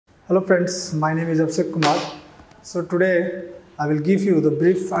Hello friends, my name is Abhishek Kumar. So today I will give you the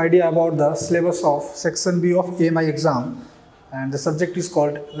brief idea about the syllabus of section B of AMIE exam, and the subject is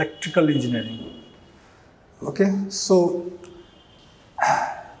called electrical engineering. Okay, so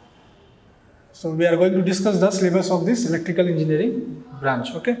we are going to discuss the syllabus of this electrical engineering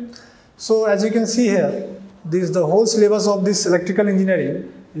branch. Okay, so as you can see here, the whole syllabus of this electrical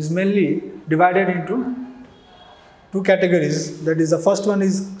engineering is mainly divided into two categories. That is, the first one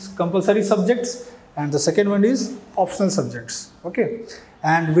is compulsory subjects and the second one is optional subjects. Okay,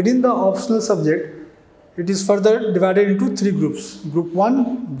 and within the optional subject, it is further divided into three groups: group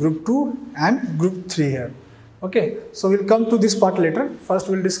 1, group 2 and group 3 here. Okay, so we'll come to this part later. First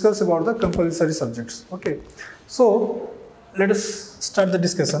we'll discuss about the compulsory subjects. Okay, so let us start the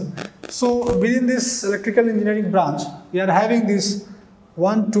discussion. So within this electrical engineering branch, we are having this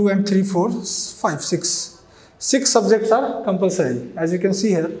 1, 2 and 3, 4, 5, 6. 6 subjects are compulsory. As you can see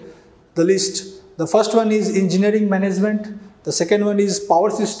here, the list. The first one is engineering management, the second one is power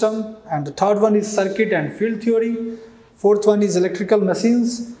system, and the third one is circuit and field theory. Fourth one is electrical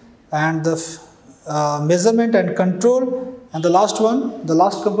machines, and the measurement and control, and the last one, the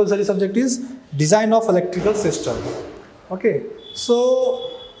last compulsory subject is design of electrical system. Okay,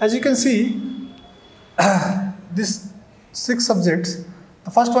 so as you can see, these 6 subjects. The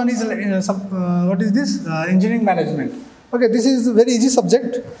first one is what is this? Engineering management. Okay, this is a very easy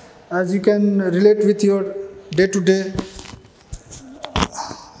subject, as you can relate with your day-to-day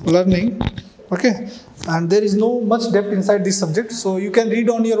learning. Okay, and there is no much depth inside this subject, so you can read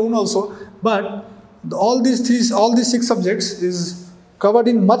on your own also. But all these 6 subjects is covered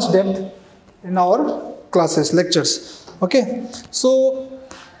in much depth in our classes, lectures. Okay, so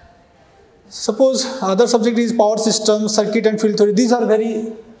suppose other subject is power system, circuit and field theory. These are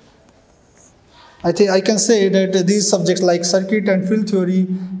very, I think I can say that these subjects like circuit and field theory,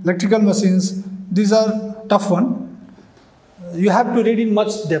 electrical machines, these are tough one. You have to read in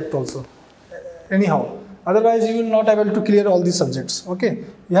much depth also. Anyhow, otherwise you will not able to clear all these subjects. Okay,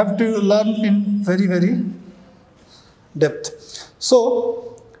 you have to learn in very depth.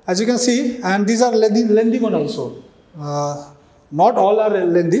 So as you can see, and these are lengthy one also. Not all are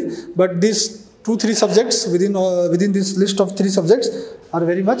lengthy, but these 2-3 subjects within this list of 3 subjects are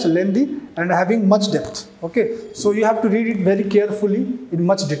very much lengthy and having much depth. Okay, so you have to read it very carefully in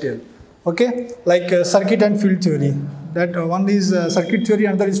much detail. Okay, like circuit and field theory. That one is circuit theory,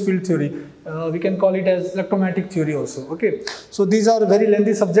 another is field theory. We can call it as electromagnetic theory also. Okay, so these are very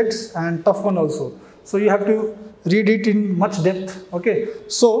lengthy subjects and tough one also. So you have to read it in much depth. Okay,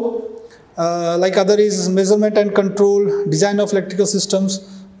 so like other is measurement and control, design of electrical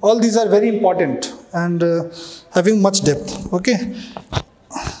systems. All these are very important and having much depth. Okay.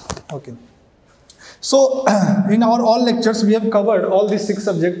 Okay. So in our all lectures, we have covered all these 6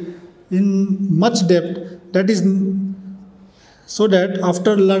 subjects in much depth. That is so that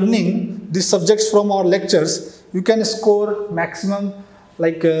after learning these subjects from our lectures, you can score maximum.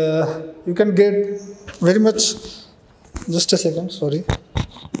 Like you can get very much. Just a second. Sorry.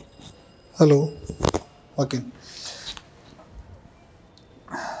 Hello. Okay.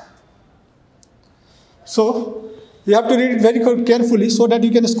 So you have to read it very carefully so that you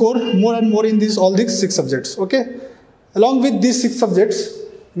can score more and more in all these 6 subjects. Okay. Along with these 6 subjects,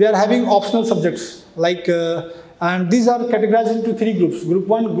 we are having optional subjects like and these are categorized into 3 groups: group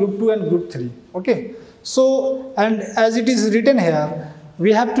 1, group 2, and group 3. Okay. So, and as it is written here,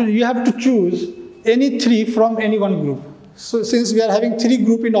 you have to choose any 3 from any one group. So since we are having 3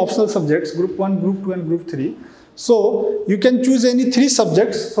 groups in optional subjects, group 1, group 2 and group 3, so you can choose any 3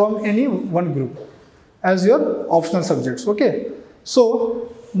 subjects from any one group as your optional subjects. Okay, so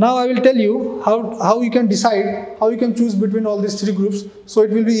now I will tell you how you can decide, how you can choose between all these 3 groups, so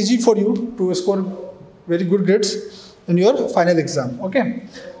it will be easy for you to score very good grades in your final exam. Okay,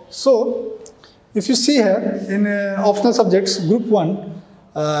 so if you see here in optional subjects, group 1,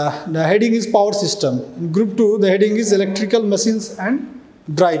 the heading is power system. In group 2, the heading is electrical machines and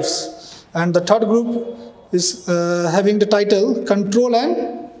drives. And the third group is having the title control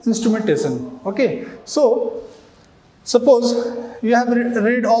and instrumentation. Okay, so suppose you have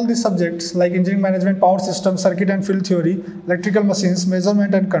read all these subjects like engineering management, power system, circuit and field theory, electrical machines,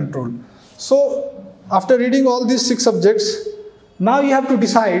 measurement and control. So after reading all these 6 subjects, now you have to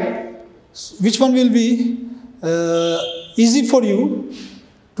decide which one will be easy for you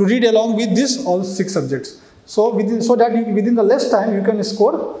to read along with this all 6 subjects. So that within the less time you can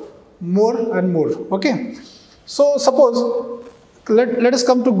score more and more. Okay. So suppose let us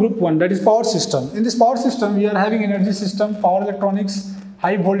come to group 1, that is power system. In this power system, we are having energy system, power electronics,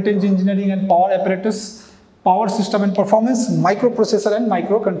 high voltage engineering and power apparatus, power system and performance, microprocessor and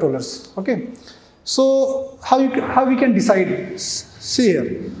microcontrollers. Okay, so how we can decide? See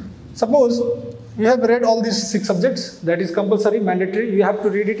here, suppose you have read all these 6 subjects, that is compulsory, mandatory, you have to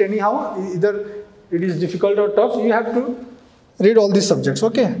read it anyhow, either it is difficult or tough, you have to read all these subjects.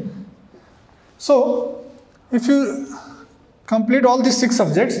 Okay, so if you complete all these 6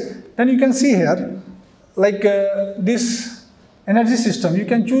 subjects, then you can see here, like this energy system, you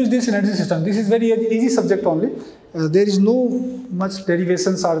can choose this energy system. This is very easy subject only. There is no much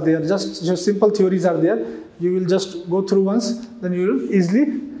derivations are there, just simple theories are there. You will just go through once, then you will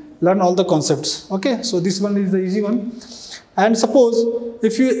easily learn all the concepts. Okay, so this one is the easy one. And suppose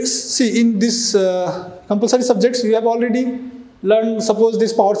if you see in this compulsory subjects, you have already learned, suppose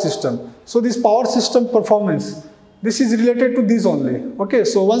this power system. So this power system performance, this is related to this only. Okay,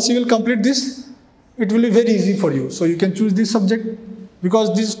 so once you will complete this, it will be very easy for you. So you can choose this subject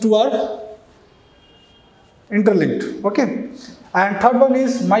because these two are interlinked. Okay, and third one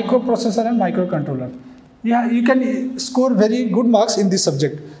is microprocessor and microcontroller. Yeah, you can score very good marks in this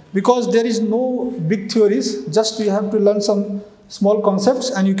subject because there is no big theories, just you have to learn some small concepts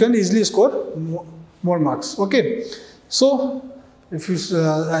and you can easily score more marks. Okay, so if you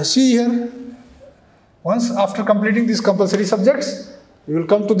see here, once after completing these compulsory subjects, you will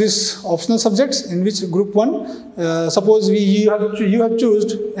come to this optional subjects in which group 1, suppose you have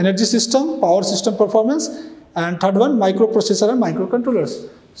chosen energy system, power system performance, and third one microprocessor and microcontrollers.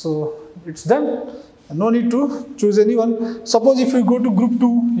 So it's done. No need to choose anyone. Suppose if you go to group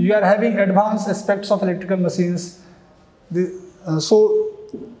 2, you are having advanced aspects of electrical machines. So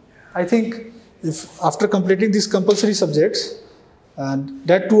I think if after completing these compulsory subjects, and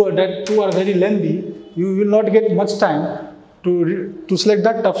that two are very lengthy, you will not get much time to select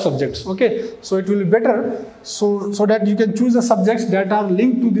that tough subjects. Okay, so it will be better so that you can choose the subjects that are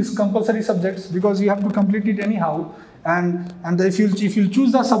linked to these compulsory subjects, because you have to complete it anyhow. And if you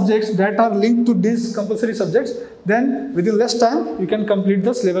choose the subjects that are linked to these compulsory subjects, then within less time you can complete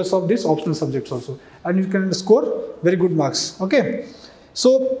the syllabus of these optional subjects also, and you can score very good marks. Okay,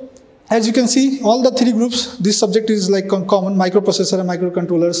 so as you can see, all the 3 groups, this subject is like common, microprocessor and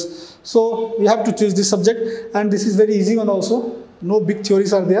microcontrollers. So you have to choose this subject, and this is very easy one also. No big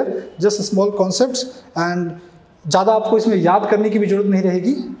theories are there, just small concepts, and ज़्यादा आपको इसमें याद करने की भी जरूरत नहीं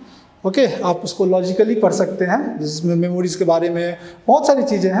रहेगी. ओके, आप उसको लॉजिकली पढ़ सकते हैं, जिसमें मेमोरीज के बारे में बहुत सारी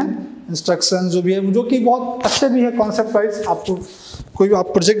चीज़ें हैं, इंस्ट्रक्शन जो भी है, जो कि बहुत अच्छे भी है कॉन्सेप्ट वाइज. आपको कोई भी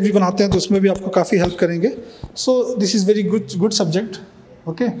आप प्रोजेक्ट भी बनाते हैं तो उसमें भी आपको काफ़ी हेल्प करेंगे. So this is very good subject.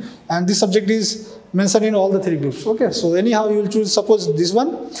 Okay, and this subject is mentioned in all the 3 groups. Okay, so anyhow you will choose, suppose this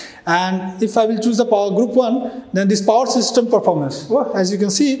one, and if I will choose the power group 1, then this power system performance. Oh, as you can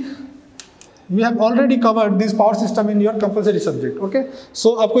see, we have already covered this power system in your compulsory subject. Okay,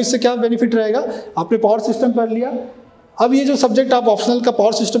 so आपको इससे क्या benefit रहेगा? आपने power system पढ़ लिया. अब ये जो subject आप optional का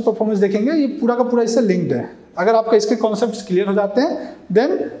power system performance देखेंगे, ये पूरा का पूरा इससे linked है. अगर आपका इसके concepts clear हो जाते हैं,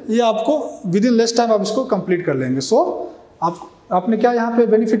 then ये आपको within less time आप इसको complete कर लेंगे. So आपने क्या यहाँ पे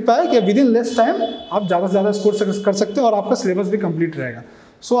बेनिफिट पाया कि विद इन लेस टाइम आप ज़्यादा से ज़्यादा स्कोर कर सकते हैं और आपका सिलेबस भी कंप्लीट रहेगा.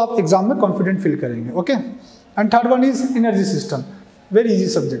 सो आप एग्जाम में कॉन्फिडेंट फील करेंगे. Okay, and third one is energy system, very easy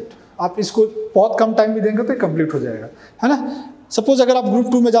subject. आप इसको बहुत कम टाइम में देंगे तो कंप्लीट हो जाएगा, है ना. सपोज अगर आप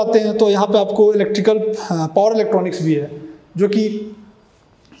ग्रुप 2 में जाते हैं तो यहाँ पे आपको इलेक्ट्रिकल पावर इलेक्ट्रॉनिक्स भी है, जो कि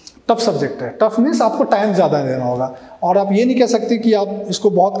टफ सब्जेक्ट है. टफ मीन्स आपको टाइम ज़्यादा देना होगा, और आप ये नहीं कह सकते कि आप इसको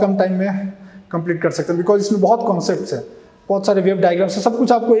बहुत कम टाइम में कंप्लीट कर सकते हैं, बिकॉज इसमें बहुत कॉन्सेप्ट्स है, बहुत सारे वेव डायग्राम्स है, सब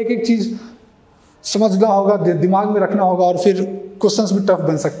कुछ आपको एक एक चीज़ समझना होगा, दिमाग में रखना होगा, और फिर क्वेश्चंस भी टफ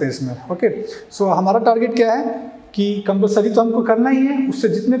बन सकते हैं इसमें. ओके, सो हमारा टारगेट क्या है कि कंपलसरी तो हमको करना ही है, उससे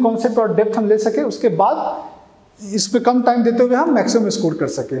जितने कॉन्सेप्ट और डेप्थ हम ले सके, उसके बाद इस पे कम टाइम देते हुए हम मैक्सिमम स्कोर कर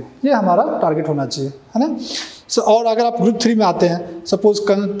सके. ये हमारा टारगेट होना चाहिए, है ना. सो और अगर आप ग्रुप 3 में आते हैं, सपोज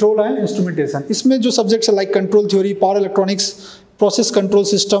कंट्रोल एंड इंस्ट्रूमेंटेशन, इसमें जो सब्जेक्ट्स है like control theory, power electronics, process control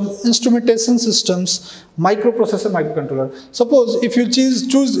system, instrumentation systems, microprocessor, microcontroller. Suppose if you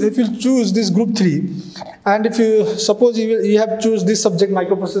choose this group 3, and if you suppose you have choose this subject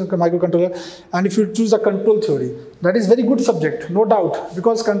microprocessor, microcontroller, and if you choose a control theory, that is very good subject, no doubt,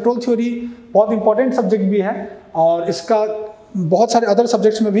 because control theory बहुत important subject भी है, और इसका बहुत सारे other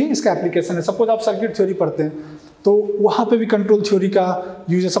subjects में भी इसका एप्लीकेशन है. सपोज आप सर्किट थ्योरी पढ़ते हैं तो वहाँ पे भी कंट्रोल थ्योरी का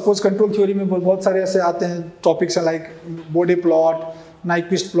यूज है. सपोज कंट्रोल थ्योरी में बहुत सारे ऐसे आते हैं टॉपिक्स हैं लाइक बोडे प्लॉट,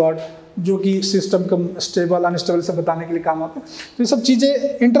 नाइक्विस्ट प्लॉट, जो कि सिस्टम को स्टेबल अनस्टेबल से बताने के लिए काम आते हैं. तो ये सब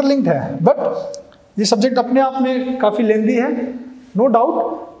चीज़ें इंटरलिंक्ड है, बट ये सब्जेक्ट अपने आप में काफ़ी लेंदी है, नो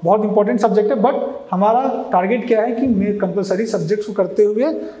डाउट बहुत इंपॉर्टेंट सब्जेक्ट है. बट हमारा टारगेट क्या है कि मैं कंपलसरी सब्जेक्ट्स को करते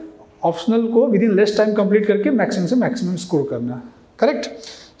हुए ऑप्शनल को with in less time complete करके मैक्सिमम से मैक्सिमम स्कोर करना. करेक्ट.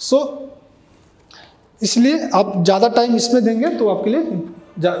 सो इसलिए आप ज़्यादा टाइम इसमें देंगे तो आपके लिए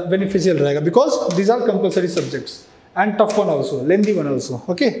बेनिफिशियल रहेगा, because these are compulsory subjects and tough one also, lengthy one also.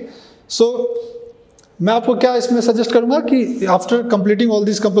 Okay, सो मैं आपको क्या इसमें सजेस्ट करूंगा कि after completing all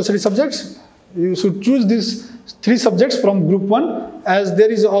this compulsory subjects you should choose these 3 subjects from group 1, as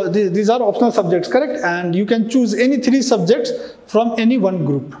there is these are optional subjects, correct, and you can choose any 3 subjects from any one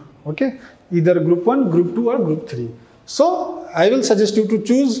group. Okay, either group 1, group 2 or group 3. So I will suggest you to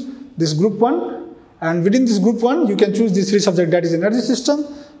choose this group 1, and within this group 1 you can choose these 3 subjects, that is energy system,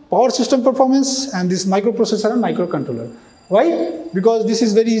 power system performance, and this microprocessor and microcontroller. Why? Because this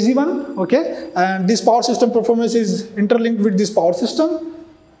is very easy one. Okay, and this power system performance is interlinked with this power system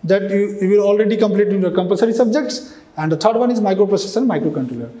that you will already complete in your compulsory subjects, and the third one is microprocessor and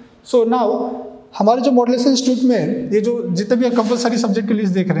microcontroller. So now हमारे जो modulation institute में ये जो जितने भी compulsory subject की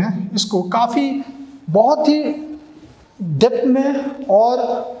list देख रहे हैं, इसको काफ़ी बहुत ही डेप्थ में और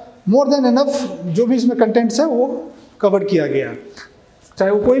मोर देन एनफ जो भी इसमें कंटेंट्स है वो कवर किया गया है,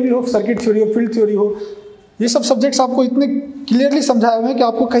 चाहे वो कोई भी हो, सर्किट थ्योरी हो, फील्ड थ्योरी हो, ये सब सब्जेक्ट्स आपको इतने क्लियरली समझाए हुए हैं कि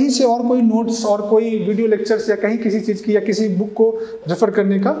आपको कहीं से और कोई नोट्स और कोई वीडियो लेक्चर्स या कहीं किसी चीज़ की या किसी बुक को रेफर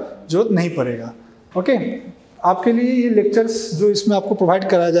करने का जरूरत नहीं पड़ेगा। ओके, आपके लिए ये लेक्चर्स जो इसमें आपको प्रोवाइड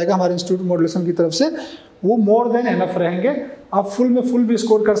कराया जाएगा हमारे इंस्टीट्यूट मॉडलेशन की तरफ से, वो मोर देन एनफ रहेंगे। आप फुल में फुल भी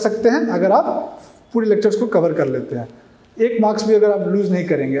स्कोर कर सकते हैं अगर आप पूरे लेक्चर्स को कवर कर लेते हैं। 1 मार्क्स भी अगर आप लूज़ नहीं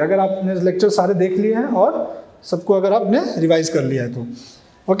करेंगे, अगर आपने लेक्चर सारे देख लिए हैं और सबको अगर आपने रिवाइज कर लिया है तो।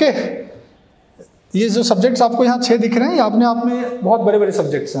 ओके, ये जो सब्जेक्ट्स आपको यहाँ 6 दिख रहे हैं, ये अपने आप में बहुत बड़े बड़े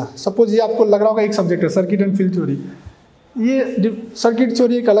सब्जेक्ट्स हैं। सपोज ये आपको लग रहा होगा एक सब्जेक्ट है सर्किट एंड फील्ड थ्योरी, ये सर्किट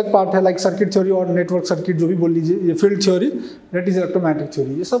थ्योरी एक अलग पार्ट है, लाइक सर्किट थ्योरी और नेटवर्क सर्किट जो भी बोल लीजिए, ये field theory, that is electromagnetic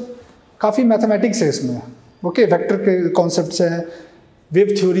theory, ये सब काफ़ी मैथमेटिक्स है इसमें। ओके, वेक्टर के कॉन्सेप्ट्स हैं,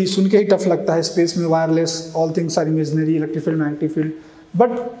 वेव थ्योरी सुन के ही टफ लगता है, स्पेस में wireless, all things are imaginary, electric field, magnetic field,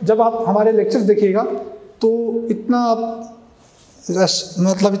 but जब आप हमारे लेक्चर्स देखिएगा तो इतना आप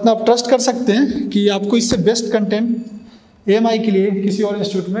मतलब इतना आप ट्रस्ट कर सकते हैं कि आपको इससे बेस्ट कंटेंट AMI के लिए किसी और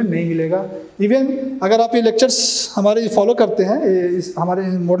इंस्टीट्यूट में नहीं मिलेगा। इवन अगर आप ये लेक्चर्स हमारे फॉलो करते हैं हमारे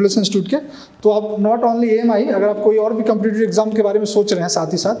मॉडलेशन इंस्टीट्यूट के, तो आप नॉट ओनली AMI, अगर आप कोई और भी कॉम्पिटिटिव एग्जाम के बारे में सोच रहे हैं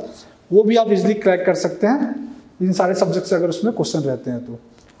साथ ही साथ, वो भी आप इजीली क्रैक कर सकते हैं इन सारे सब्जेक्ट से अगर उसमें क्वेश्चन रहते हैं तो।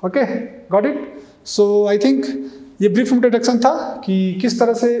 Okay, got it. So I think ये ब्रीफ इंट्रोडक्शन था कि किस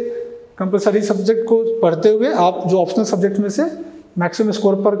तरह से कंपलसरी सब्जेक्ट को पढ़ते हुए आप जो ऑप्शनल सब्जेक्ट में से मैक्सिमम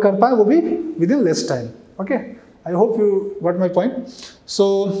स्कोर पर कर पाए, वो भी with in less time. Okay, I hope you got my point. So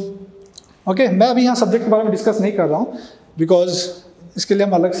okay, मैं अभी यहाँ सब्जेक्ट के बारे में डिस्कस नहीं कर रहा हूँ, बिकॉज इसके लिए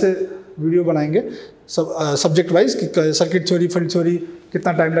हम अलग से वीडियो बनाएंगे सब्जेक्ट वाइज कि सर्किट थ्योरी, फील्ड थ्योरी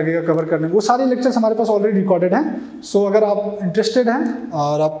कितना टाइम लगेगा कवर करने में, वो सारे लेक्चर्स हमारे पास ऑलरेडी रिकॉर्डेड हैं। सो अगर आप इंटरेस्टेड हैं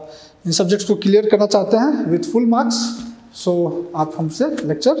और आप इन सब्जेक्ट्स को क्लियर करना चाहते हैं विथ फुल मार्क्स, सो आप हमसे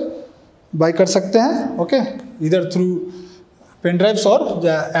लेक्चर बाय कर सकते हैं। ओके, इधर थ्रू पेन ड्राइव्स और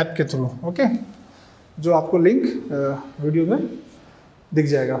ऐप के थ्रू। ओके, जो आपको लिंक वीडियो में दिख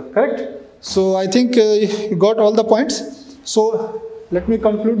जाएगा, correct. So I think you got all the points. So let me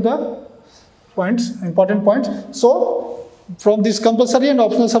conclude the points, important points. So from these compulsory and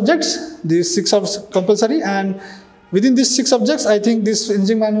optional subjects, these 6 are compulsory, and within these 6 subjects I think this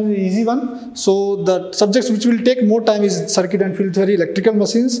engineering manual is easy one. So the subjects which will take more time is circuit and field theory, electrical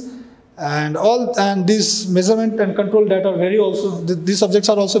machines, and all, and these measurement and control data are very also, these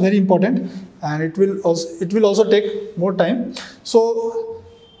subjects are also very important, and it will also take more time. So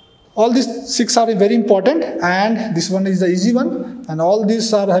all these 6 are very important, and this one is the easy one, and all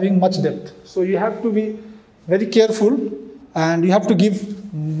these are having much depth. So you have to be very careful, and you have to give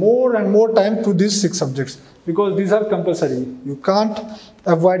more and more time to these 6 subjects, because these are compulsory. You can't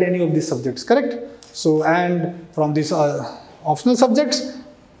avoid any of these subjects, correct? So, and from these optional subjects,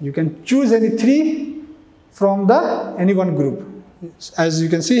 you can choose any 3 from any one group. As you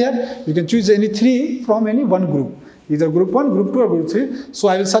can see here, you can choose any 3 from any one group. Either group 1, group 2 or group 3. So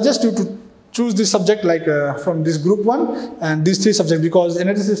I will suggest you to choose this subject like from this group 1 and these 3 subjects, because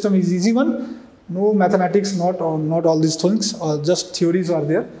energy system is easy one. No mathematics, not all these things, just theories are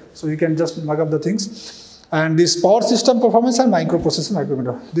there. So you can just mug up the things. And this power system performance and microprocessor,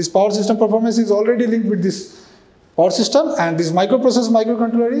 microcontroller. This power system performance is already linked with this power system, and this microprocessor,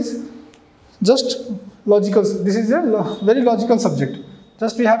 microcontroller is just logical. This is a very logical subject.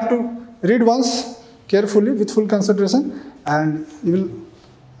 Just we have to read once carefully with full concentration, and you will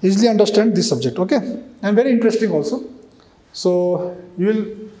easily understand this subject. Okay, and very interesting also. So you will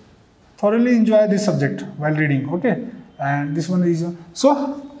thoroughly enjoy this subject while reading. Okay, and this one is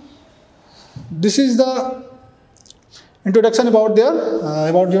so this is the introduction about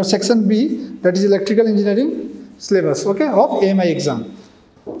about your section B, that is electrical engineering syllabus, okay, of AMI exam.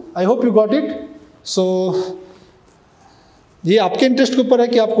 I hope you got it. सो ये आपके interest के ऊपर है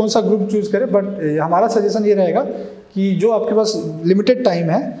कि आप कौन सा group choose करें, बट हमारा सजेशन ये रहेगा कि जो आपके पास लिमिटेड टाइम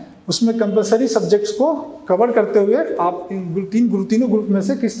है उसमें कंपलसरी सब्जेक्ट्स को कवर करते हुए आप तीनों ग्रुप में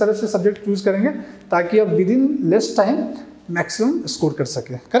से किस तरह से सब्जेक्ट चूज करेंगे ताकि आप with in less time maximum score कर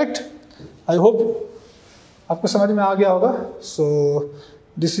सकें। करेक्ट? आई होप आपको समझ में आ गया होगा। So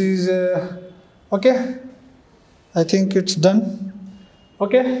this is okay, I think it's done.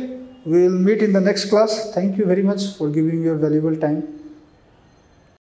 Okay, we will meet in the next class. Thank you very much for giving your valuable time.